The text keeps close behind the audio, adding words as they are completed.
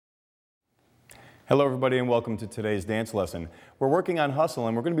Hello everybody and welcome to today's dance lesson. We're working on hustle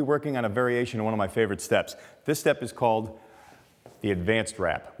and we're going to be working on a variation of one of my favorite steps. This step is called the advanced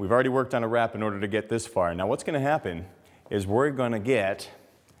wrap. We've already worked on a wrap in order to get this far. Now what's going to happen is we're going to get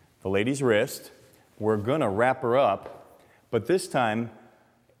the lady's wrist, we're going to wrap her up, but this time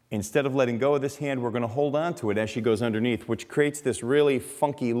instead of letting go of this hand, we're going to hold on to it as she goes underneath, which creates this really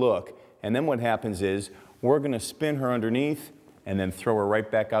funky look. And then what happens is we're going to spin her underneath and then throw her right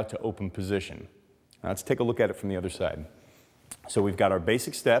back out to open position. Now let's take a look at it from the other side. So we've got our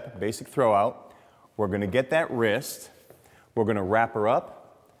basic step, basic throw out. We're going to get that wrist. We're going to wrap her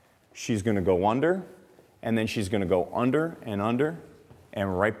up. She's going to go under, and then she's going to go under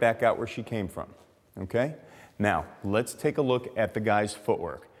and right back out where she came from. Okay? Now, let's take a look at the guy's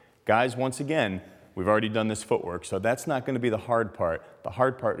footwork. Guys, once again, we've already done this footwork, so that's not going to be the hard part. The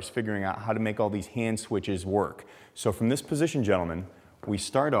hard part is figuring out how to make all these hand switches work. So from this position, gentlemen, we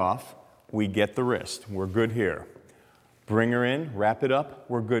start off, we get the wrist. We're good here. Bring her in, wrap it up,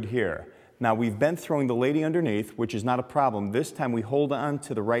 we're good here. Now we've been throwing the lady underneath, which is not a problem. This time we hold on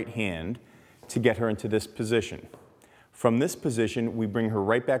to the right hand to get her into this position. From this position, we bring her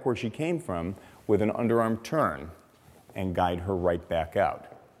right back where she came from with an underarm turn and guide her right back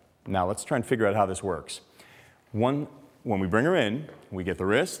out. Now let's try and figure out how this works. When we bring her in, we get the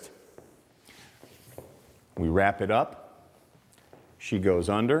wrist, we wrap it up, she goes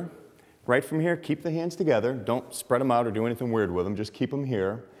under. Right from here, keep the hands together. Don't spread them out or do anything weird with them. Just keep them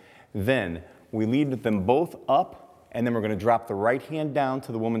here. Then we lead them both up, and then we're going to drop the right hand down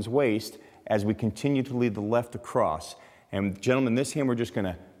to the woman's waist as we continue to lead the left across. And gentlemen, this hand we're just going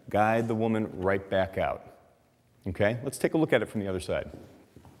to guide the woman right back out. Okay? Let's take a look at it from the other side.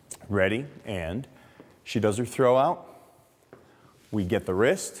 Ready? And she does her throw out. We get the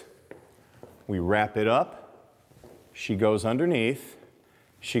wrist. We wrap it up. She goes underneath.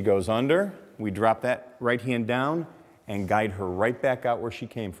 She goes under, we drop that right hand down and guide her right back out where she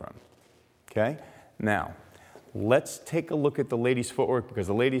came from. Okay? Now, let's take a look at the ladies' footwork because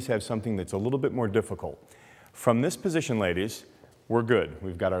the ladies have something that's a little bit more difficult. From this position, ladies, we're good.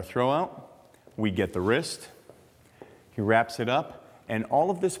 We've got our throw out, we get the wrist, he wraps it up, and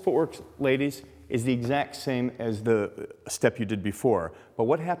all of this footwork, ladies, is the exact same as the step you did before. But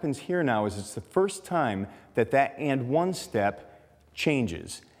what happens here now is it's the first time that that and one step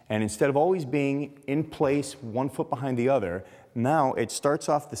changes, and instead of always being in place 1 foot behind the other, now it starts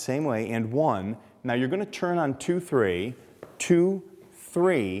off the same way and 1. Now you're going to turn on 2, 3, 2,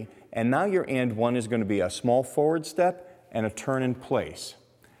 3, and now your and 1 is going to be a small forward step and a turn in place,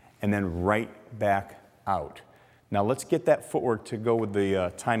 and then right back out. Now let's get that footwork to go with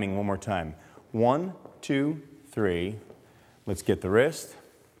the timing one more time. 1, 2, 3. Let's get the wrist,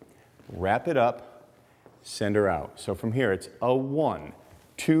 wrap it up, send her out. So from here, it's a 1,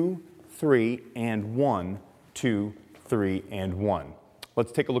 2, 3, and 1, 2, 3, and 1.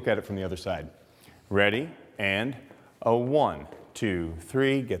 Let's take a look at it from the other side. Ready? And a 1, 2,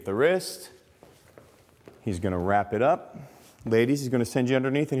 3, get the wrist. He's going to wrap it up. Ladies, he's going to send you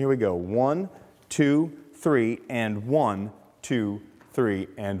underneath, and here we go. 1, 2, 3, and 1, 2, 3,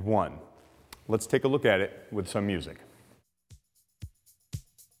 and 1. Let's take a look at it with some music.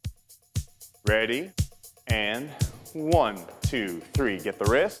 Ready? And 1, 2, 3, get the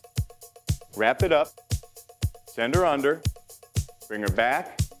wrist, wrap it up, send her under, bring her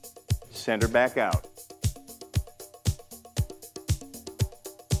back, send her back out.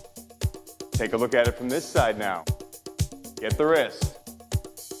 Take a look at it from this side now. Get the wrist,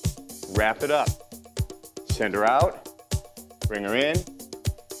 wrap it up, send her out, bring her in,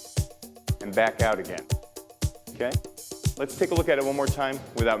 and back out again. Okay? Let's take a look at it one more time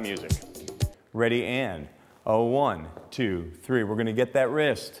without music. Ready, and a 1, 2, 3. We're going to get that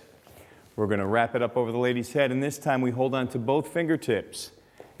wrist. We're going to wrap it up over the lady's head, and this time we hold on to both fingertips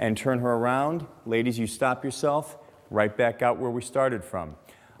and turn her around. Ladies, you stop yourself, right back out where we started from.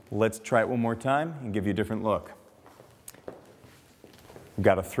 Let's try it one more time and give you a different look. We've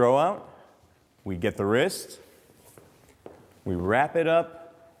got a throw out. We get the wrist. We wrap it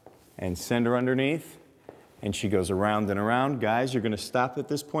up and send her underneath. And she goes around and around. Guys, you're going to stop at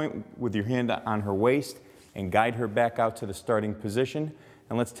this point with your hand on her waist and guide her back out to the starting position.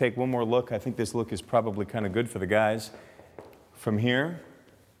 And let's take one more look. I think this look is probably kind of good for the guys. From here,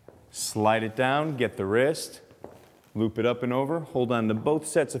 slide it down, get the wrist, loop it up and over, hold on to both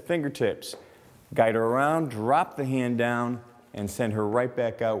sets of fingertips. Guide her around, drop the hand down, and send her right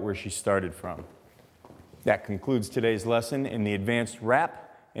back out where she started from. That concludes today's lesson in the advanced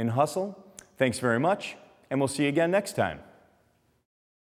wrap in hustle. Thanks very much. And we'll see you again next time.